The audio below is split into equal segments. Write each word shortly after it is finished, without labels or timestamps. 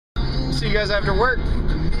see you guys after work.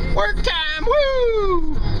 Work time,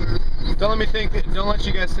 woo! Don't let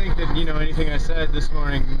you guys think that, you know, anything I said this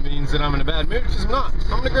morning means that I'm in a bad mood, because I'm not.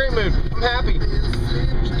 I'm in a great mood. I'm happy.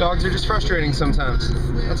 Dogs are just frustrating sometimes.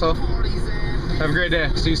 That's all. Have a great day.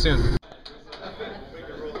 See you soon.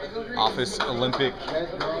 Office Olympic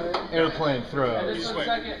airplane throw. Alright.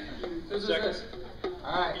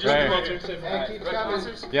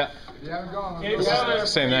 Yeah.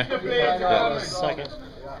 Same there. Yeah. Second.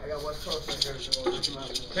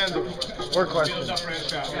 Work question.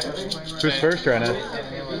 Who's first right now?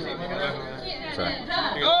 Sorry.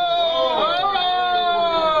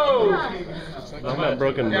 If that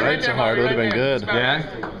broken right so hard, it would have been good. Yeah?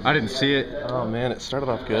 I didn't see it. Oh man, it started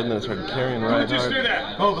off good and then it started carrying right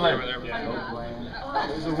hard. Go Blair.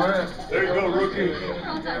 There you go, rookie.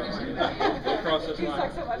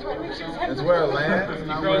 That's where it lands.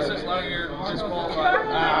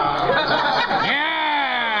 Yeah!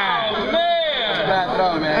 Oh, man! Bad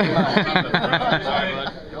throw, man.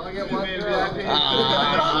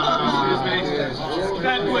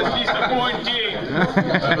 That was disappointing.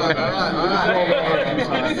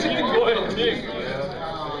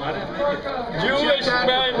 Jewish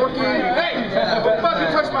man. Hey! Don't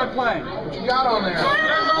fucking touch my plane. What you got on there?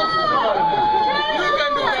 You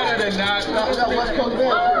can do better than that.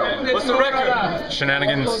 What's the record?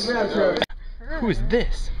 Shenanigans. Who is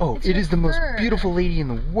this? Oh, it is the most beautiful lady in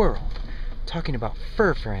the world. Talking about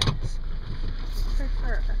fur friends.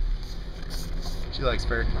 Fur. She likes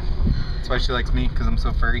fur. That's why she likes me, because I'm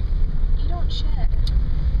so furry. You don't shed.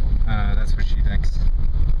 That's what she thinks.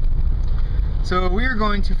 So we're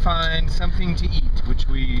going to find something to eat, which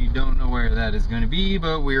we don't know where that is going to be,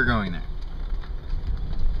 but we're going there.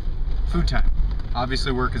 Food time.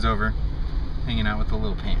 Obviously work is over. Hanging out with the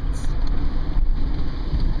little pants.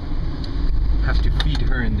 Have to feed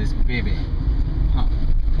her and this baby. Huh.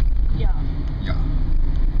 Yeah. Yeah.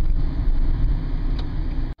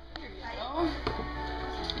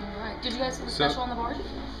 Alright. Did you guys see the special on the board?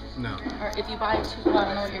 No. Or if you buy two, well, I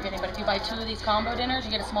don't know what you're getting, but if you buy 2 of these combo dinners,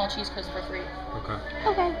 you get a small cheese crisp for free. Okay.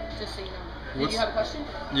 Okay. Just so you know. Did you have a question?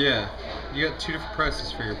 Yeah. You got 2 different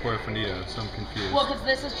prices for your pollo fundido, so I'm confused. Well, because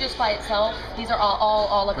this is just by itself. These are all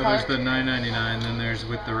a la Well, there's carte. the $9.99, then there's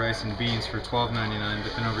with the rice and beans for $12.99,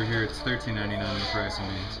 but then over here it's $13.99 with rice and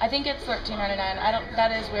beans. I think it's $13.99. I don't.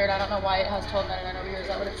 That is weird. I don't know why it has $12.99 over here. Is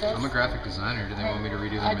that what it says? I'm a graphic designer. Do they want me to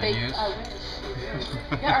redo their menus? I wish.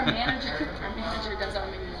 Yeah, our manager does our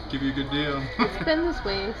menus. Give you a good deal. It's been this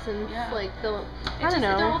way since like the I don't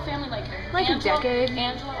The whole know, family like Angela, a decade.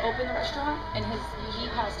 Angela opened the restaurant, and he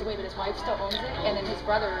passed away, but his wife still owns it, and then his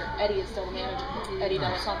brother Eddie is still the manager, Eddie De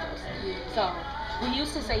Los Santos. So we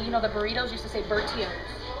used to say, you know, the burritos used to say Bertios.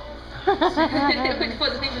 It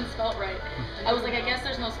wasn't even spelled right. I was like, I guess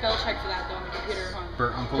there's no spell check for that though on the computer,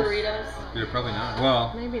 huh? Burritos? Yeah, probably not.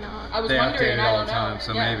 Well, Maybe not. I was they wondering. update it I all don't the know. time,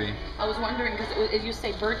 so Yeah. maybe. I was wondering because it used to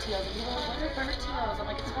say Bertios, and people were like, what are Bertios? I'm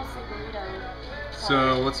like, it's supposed to say burrito.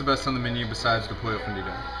 So what's the best on the menu besides the pollo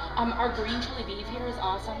fundido? Our green chili beef here is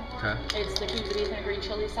awesome. Okay. It's the green beef and a green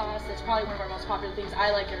chili sauce. It's probably one of our most popular things.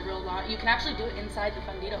 I like it a real lot. You can actually do it inside the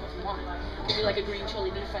fundito if you want. You can do like a green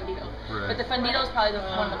chili beef fundito. Right. But the fundito is probably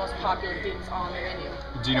one of the most popular things on the menu.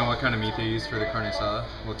 Do you know what kind of meat they use for the carne asada?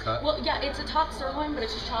 What cut? Well, yeah, it's a top sirloin, but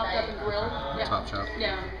it's just chopped up and grilled. Yeah. Top chop.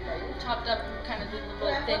 Yeah, chopped up kind of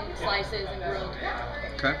little thin slices and grilled.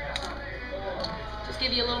 Okay. Just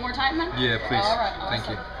give you a little more time, man? Yeah, please. All right, Thank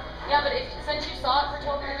awesome. you. Yeah, but since you saw it for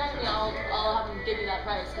 $12.99, I'll have them give you that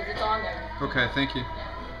price because it's on there. Okay, thank you.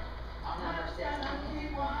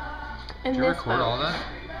 And Did you this record all that?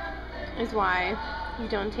 is why you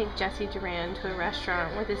don't take Jesse Duran to a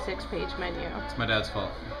restaurant with a 6-page menu. It's my dad's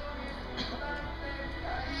fault.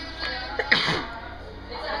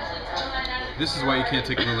 This is why you can't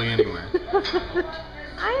take Lily anywhere.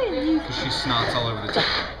 I didn't. Because she snots all over the table.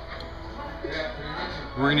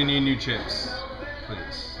 We're gonna need new chips.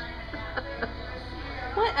 Please.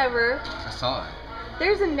 Whatever. I saw it.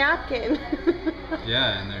 There's a napkin.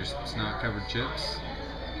 Yeah, and there's snot covered chips.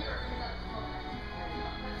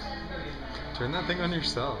 Turn that thing on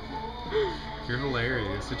yourself. You're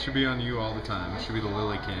hilarious. It should be on you all the time. It should be the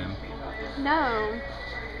Lily cam. No.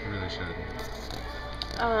 It really should.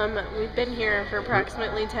 We've been here for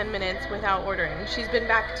approximately 10 minutes without ordering. She's been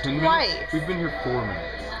back 10 twice. minutes? We've been here 4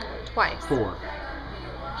 minutes. Twice. 4.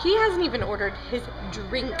 He hasn't even ordered his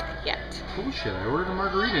drink yet. Bullshit, I ordered a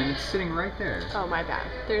margarita and it's sitting right there. Oh, my bad.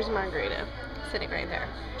 There's a margarita sitting right there.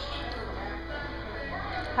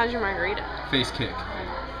 How's your margarita? Face kick.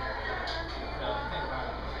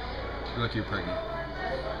 You're lucky you're pregnant.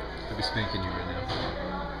 I'd be spanking you right now.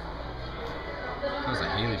 was a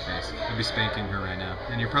Haley face. I'd be spanking her right now.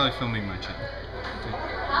 And you're probably filming my chin.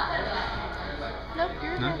 Nope,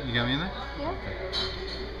 you're No? good. You got me in there? Yeah.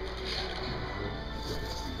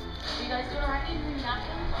 You guys doing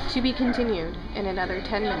alright? To be continued in another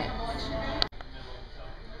 10 minutes.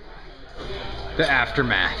 The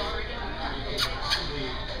aftermath.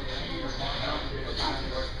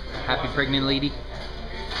 Happy pregnant lady.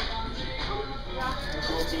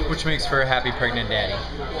 Which makes for a happy pregnant daddy.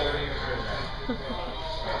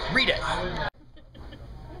 Read it.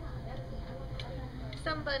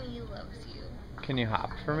 Somebody loves you. Can you hop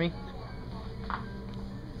for me?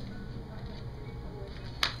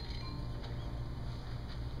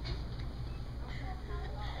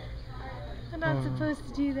 I'm not supposed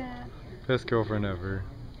to do that. Best girlfriend ever.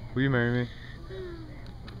 Will you marry me?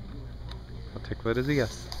 I'll take that as a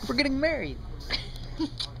yes. We're getting married.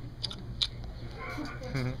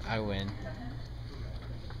 I win.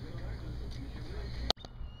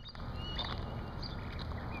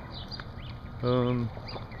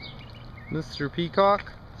 Mr.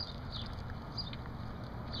 Peacock?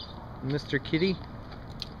 Mr. Kitty?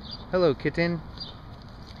 Hello, kitten.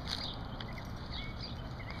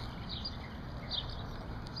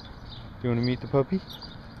 Do you want to meet the puppy?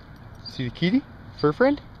 See the kitty? Fur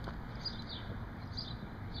friend?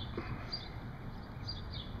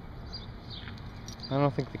 I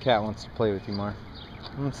don't think the cat wants to play with you more.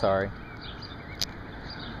 I'm sorry.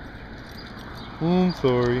 I'm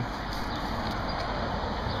sorry.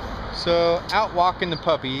 So, out walking the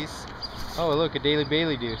puppies. Oh, look, a Daily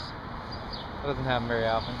Bailey deuce. That doesn't happen very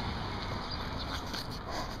often.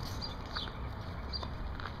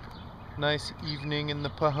 Nice evening in the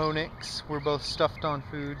Pahonix. We're both stuffed on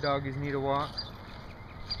food. Doggies need a walk.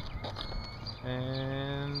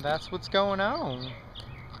 And that's what's going on.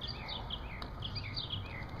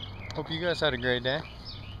 Hope you guys had a great day.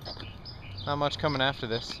 Not much coming after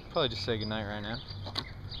this. Probably just say goodnight right now.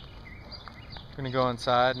 Gonna go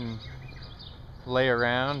inside and lay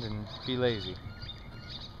around and be lazy.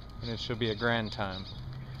 And it should be a grand time.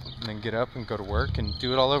 And then get up and go to work and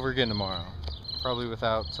do it all over again tomorrow. Probably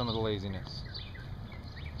without some of the laziness.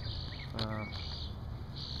 I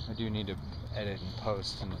do need to edit and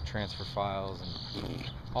post and transfer files and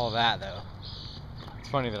all that though. It's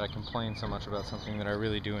funny that I complain so much about something that I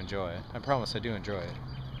really do enjoy. I promise I do enjoy it.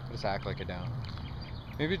 I just act like I don't.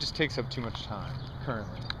 Maybe it just takes up too much time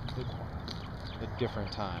currently. At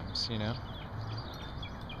different times, you know?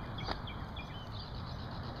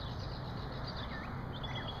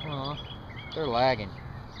 Aw, they're lagging.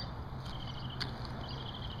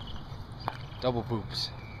 Double poops.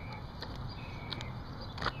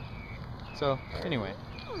 So, anyway.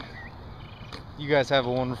 You guys have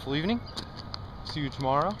a wonderful evening. See you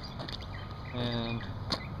tomorrow. And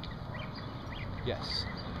yes,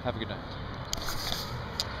 have a good night.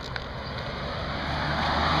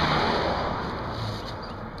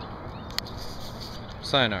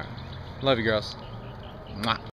 Sayonara. Love you, girls. Mwah.